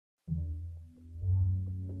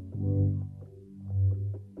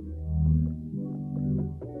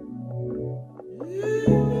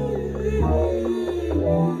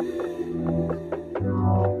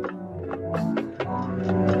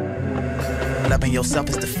Loving yourself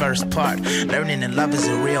is the first part. Learning and love is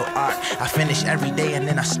a real art. I finish every day and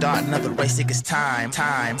then I start another race. It is time.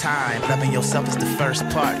 Loving yourself is the first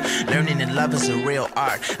part. Learning and love is a real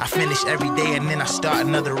art. I finish every day and then I start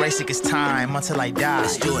another race. It is time until I die.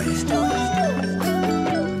 Let's do it.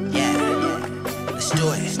 Yeah. Let's do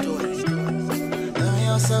it. Loving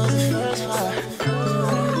yourself is the first part.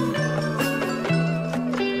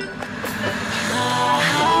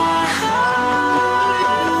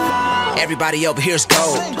 Everybody over here's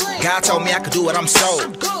gold. God told me I could do what I'm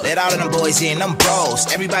sold. Let all of them boys in, them bros.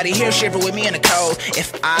 Everybody here shiver with me in the cold.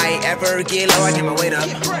 If I ever get low, I get my weight up.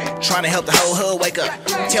 Trying to help the whole hood wake up.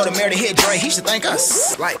 Tell the mayor to hit Dre, he should thank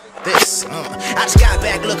us like this. I just got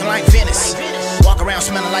back looking like Venice. Walk around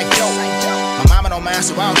smelling like dope. My mama don't mind,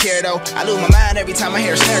 so I don't care though. I lose my mind every time I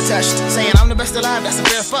hear a snare touched. Saying I'm the best alive, that's a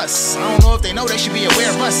fair fuss. I don't know if they know, they should be aware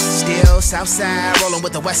of us. Still Southside, rolling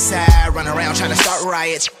with the West Side. Run around trying to start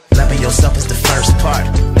riots. Loving yourself is the first part.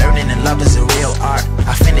 Learning and love is a real art.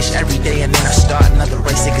 I finish every day and then I start another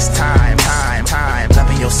race. It is time.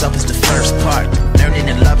 Loving yourself is the first part. Learning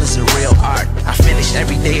and love is a real art. I finish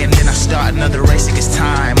every day and then I start another race. It is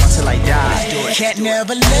time until I die. Can't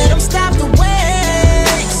never let them stop the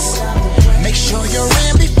waves. Make sure you're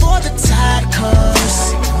in before the tide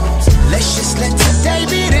comes. Let's just let today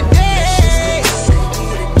be the day.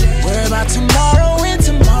 Worry about tomorrow when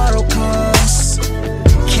tomorrow comes.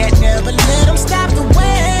 Can't never let them stop the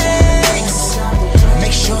waves.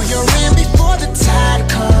 Make sure you're in before the tide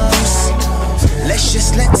comes. Let's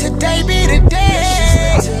just let today be the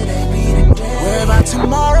day. Worry about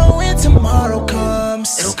tomorrow when tomorrow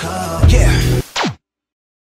comes. It'll come. Yeah.